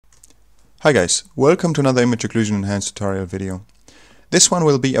Hi guys, welcome to another Image Occlusion Enhanced tutorial video. This one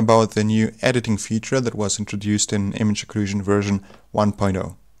will be about the new editing feature that was introduced in Image Occlusion version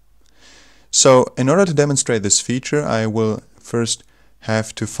 1.0. So in order to demonstrate this feature, I will first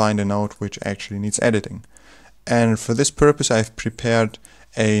have to find a node which actually needs editing. And for this purpose I've prepared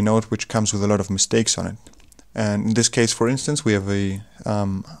a node which comes with a lot of mistakes on it. And in this case, for instance, we have a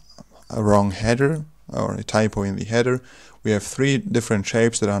wrong header or a typo in the header. We have three different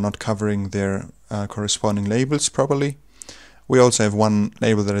shapes that are not covering their corresponding labels properly. We also have one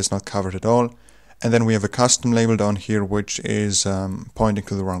label that is not covered at all, and then we have a custom label down here which is pointing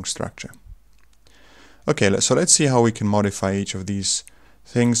to the wrong structure. Okay, so let's see how we can modify each of these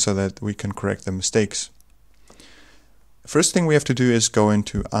things so that we can correct the mistakes. First thing we have to do is go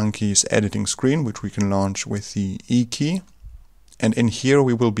into Anki's editing screen, which we can launch with the E key. And in here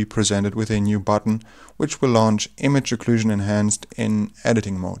we will be presented with a new button which will launch Image Occlusion Enhanced in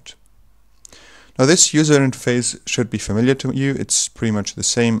editing mode. Now this user interface should be familiar to you. It's pretty much the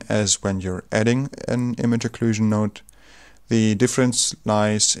same as when you're adding an image occlusion node. The difference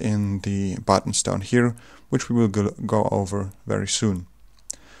lies in the buttons down here, which we will go over very soon.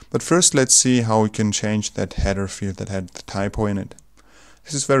 But first let's see how we can change that header field that had the typo in it.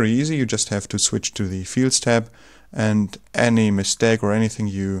 This is very easy. You just have to switch to the Fields tab, and any mistake or anything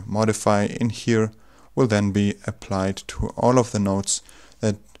you modify in here will then be applied to all of the nodes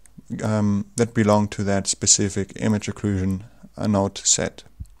that belong to that specific image occlusion node set.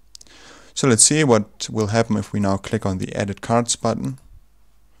 So let's see what will happen if we now click on the Edit Cards button.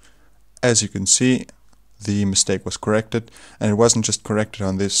 As you can see, the mistake was corrected, and it wasn't just corrected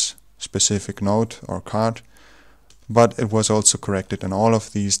on this specific node or card, but it was also corrected in all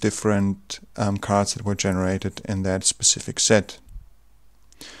of these different cards that were generated in that specific set.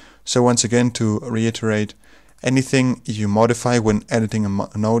 So once again, to reiterate, anything you modify when editing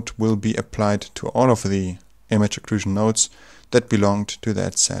a node will be applied to all of the image occlusion nodes that belonged to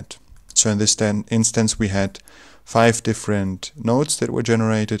that set. So in this instance we had 5 different nodes that were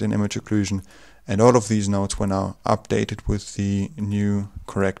generated in image occlusion, and all of these nodes were now updated with the new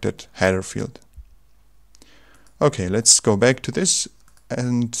corrected header field. Okay, let's go back to this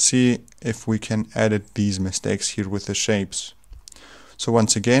and see if we can edit these mistakes here with the shapes. So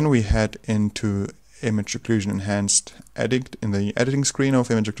once again we head into Image Occlusion Enhanced Edit in the editing screen of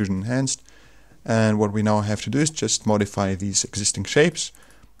Image Occlusion Enhanced, and what we now have to do is just modify these existing shapes,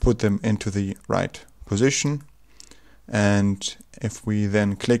 put them into the right position, and if we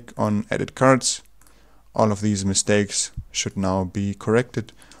then click on Edit Cards, all of these mistakes should now be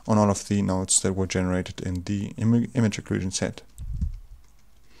corrected on all of the nodes that were generated in the image occlusion set.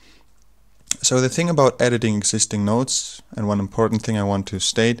 So the thing about editing existing nodes, and one important thing I want to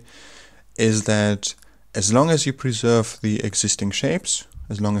state, is that as long as you preserve the existing shapes,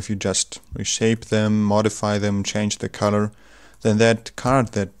 as long as you just reshape them, modify them, change the color, then that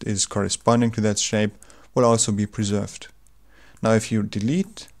card that is corresponding to that shape will also be preserved. Now if you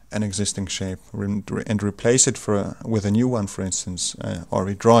delete an existing shape and replace it with a new one, for instance, or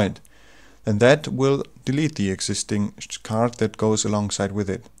redraw it, then that will delete the existing card that goes alongside with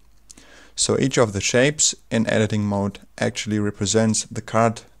it. So each of the shapes in editing mode actually represents the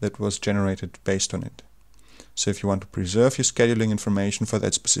card that was generated based on it. So if you want to preserve your scheduling information for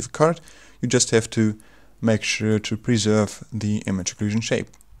that specific card, you just have to make sure to preserve the image occlusion shape.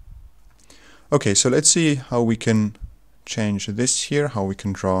 Okay, so let's see how we can change this here, how we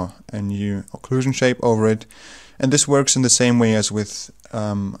can draw a new occlusion shape over it. And this works in the same way as with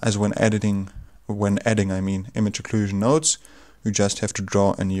when adding image occlusion nodes. You just have to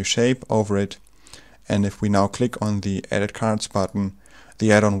draw a new shape over it, and if we now click on the Edit Cards button,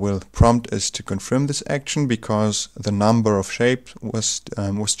 the add-on will prompt us to confirm this action because the number of shapes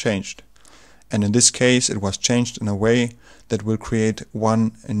was changed. And in this case it was changed in a way that will create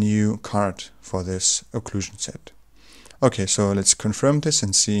one new card for this occlusion set. Okay, so let's confirm this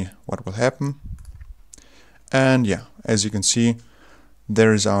and see what will happen. And yeah, as you can see,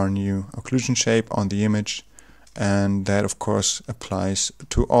 there is our new occlusion shape on the image, and that of course applies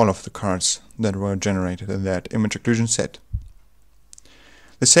to all of the cards that were generated in that image occlusion set.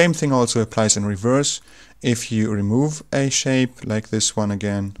 The same thing also applies in reverse. If you remove a shape like this one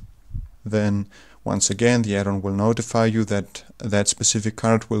again, then once again the add-on will notify you that that specific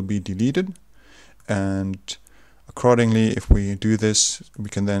card will be deleted, and accordingly, if we do this, we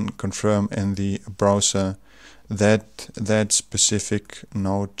can then confirm in the browser that that specific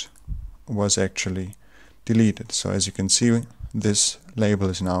node was actually deleted. So as you can see, this label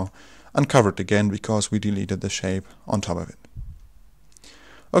is now uncovered again because we deleted the shape on top of it.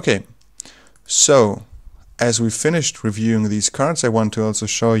 Okay, so as we finished reviewing these cards, I want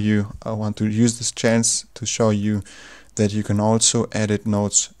to use this chance to show you that you can also edit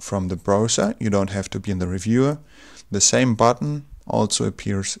nodes from the browser. You don't have to be in the reviewer. The same button also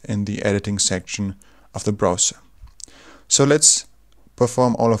appears in the editing section of the browser. So let's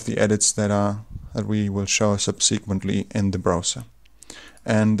perform all of the edits that we will show subsequently in the browser.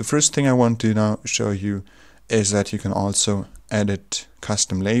 And the first thing I want to now show you is that you can also edit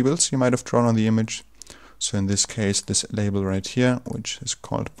custom labels you might have drawn on the image. So in this case, this label right here, which is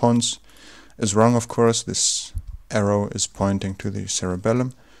called pons, is wrong, of course. This arrow is pointing to the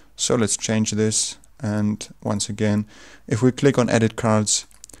cerebellum. So let's change this. And once again, if we click on edit cards,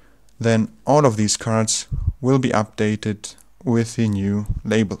 then all of these cards will be updated with the new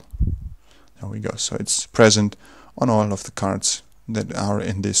label. There we go. So it's present on all of the cards that are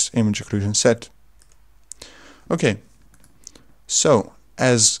in this image occlusion set. Okay. So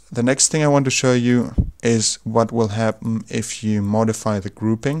as the next thing I want to show you is what will happen if you modify the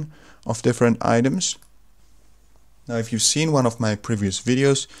grouping of different items. Now, if you've seen one of my previous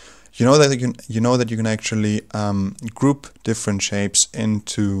videos, you know that you can actually group different shapes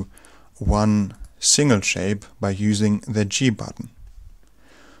into one single shape by using the G button.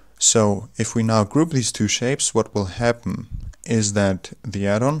 So if we now group these two shapes, what will happen is that the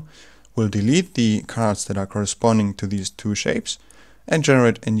add-on will delete the cards that are corresponding to these two shapes and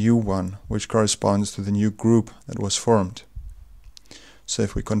generate a new one which corresponds to the new group that was formed. So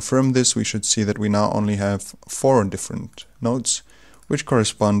if we confirm this, we should see that we now only have 4 different nodes which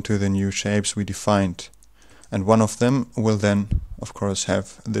correspond to the new shapes we defined, and one of them will then of course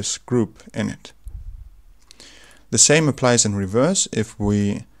have this group in it. The same applies in reverse. If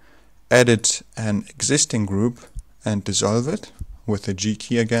we edit an existing group and dissolve it with the G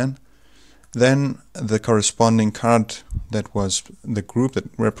key again, then the corresponding card that was the group that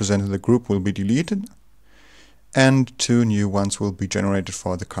represented the group will be deleted, and 2 new ones will be generated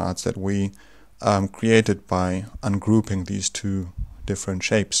for the cards that we created by ungrouping these 2 different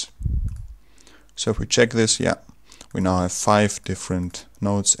shapes. So if we check this, yeah, we now have 5 different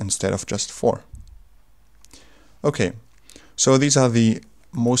nodes instead of just 4. Okay, so these are the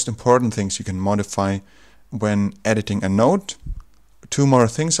most important things you can modify when editing a node. 2 more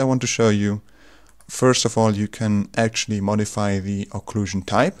things I want to show you. First of all, you can actually modify the occlusion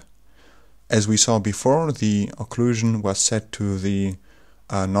type. As we saw before, the occlusion was set to the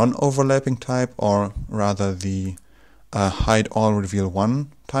non-overlapping type, or rather the hide all reveal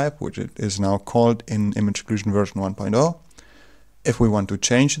 1 type, which it is now called in Image Occlusion version 1.0. If we want to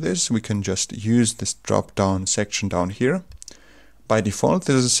change this, we can just use this drop-down section down here. By default,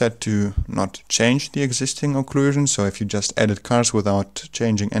 this is set to not change the existing occlusion, so if you just edit cards without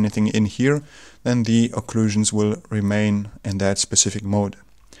changing anything in here, then the occlusions will remain in that specific mode.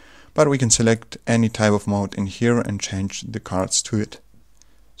 But we can select any type of mode in here and change the cards to it.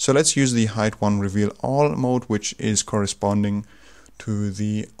 So let's use the hide one reveal all mode, which is corresponding to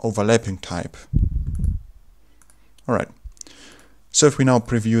the overlapping type. Alright. So if we now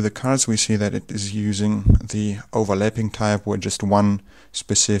preview the cards, we see that it is using the overlapping type where just one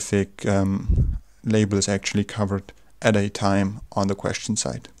specific label is actually covered at a time on the question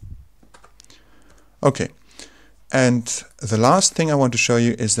side. Okay, and the last thing I want to show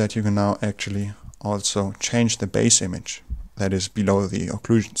you is that you can now actually also change the base image that is below the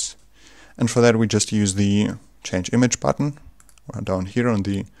occlusions. And for that we just use the change image button down here on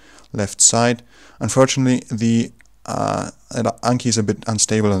the left side. Unfortunately, the Anki is a bit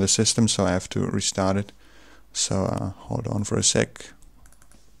unstable on the system, so I have to restart it. So hold on for a sec.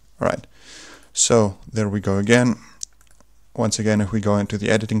 Alright, so there we go again. Once again, if we go into the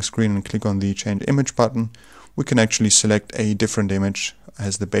editing screen and click on the change image button, we can actually select a different image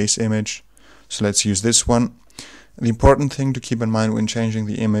as the base image. So let's use this one. The important thing to keep in mind when changing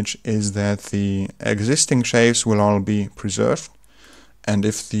the image is that the existing shapes will all be preserved. And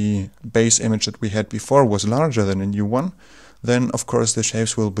if the base image that we had before was larger than a new one, then of course the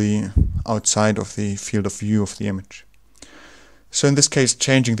shapes will be outside of the field of view of the image. So in this case,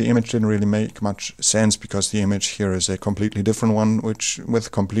 changing the image didn't really make much sense because the image here is a completely different one,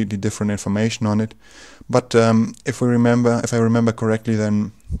 with completely different information on it. But if I remember correctly,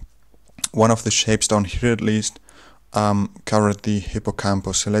 then one of the shapes down here at least covered the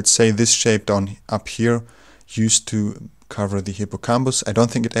hippocampus. So let's say this shape down up here used to cover the hippocampus. I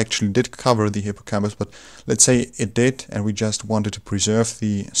don't think it actually did cover the hippocampus, but let's say it did, and we just wanted to preserve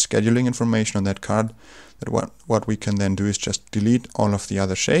the scheduling information on that card. That what we can then do is just delete all of the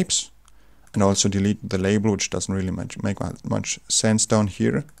other shapes and also delete the label, which doesn't really make much sense down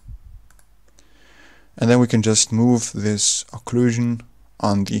here. And then we can just move this occlusion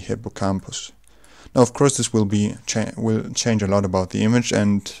on the hippocampus. Now, of course, this will change a lot about the image,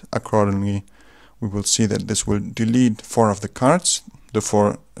 and accordingly, we will see that this will delete 4 of the cards, the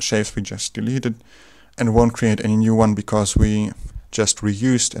 4 shapes we just deleted, and won't create any new one because we just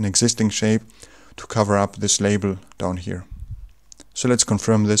reused an existing shape to cover up this label down here. So let's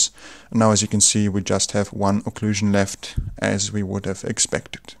confirm this. Now, as you can see, we just have 1 occlusion left, as we would have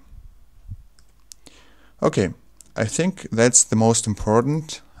expected. Okay, I think that's the most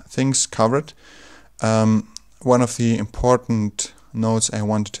important things covered. One of the important notes I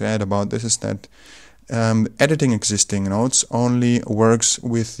wanted to add about this is that editing existing nodes only works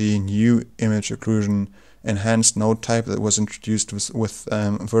with the new Image Occlusion Enhanced node type that was introduced with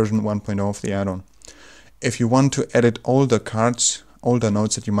version 1.0 of the add-on. If you want to edit older cards, older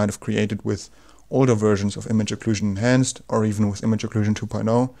nodes that you might have created with older versions of Image Occlusion Enhanced or even with Image Occlusion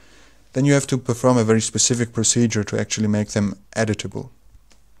 2.0, then you have to perform a very specific procedure to actually make them editable.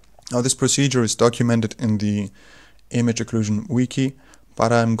 Now, this procedure is documented in the Image Occlusion wiki,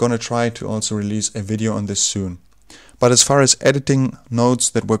 but I'm gonna try to also release a video on this soon. But as far as editing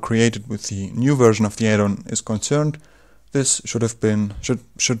nodes that were created with the new version of the add-on is concerned, this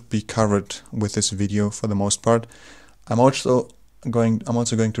should be covered with this video for the most part. I'm also going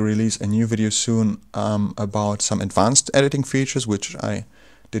to release a new video soon about some advanced editing features, which I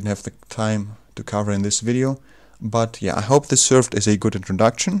didn't have the time to cover in this video. But yeah, I hope this served as a good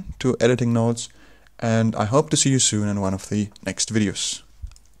introduction to editing nodes, and I hope to see you soon in one of the next videos.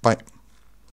 Bye.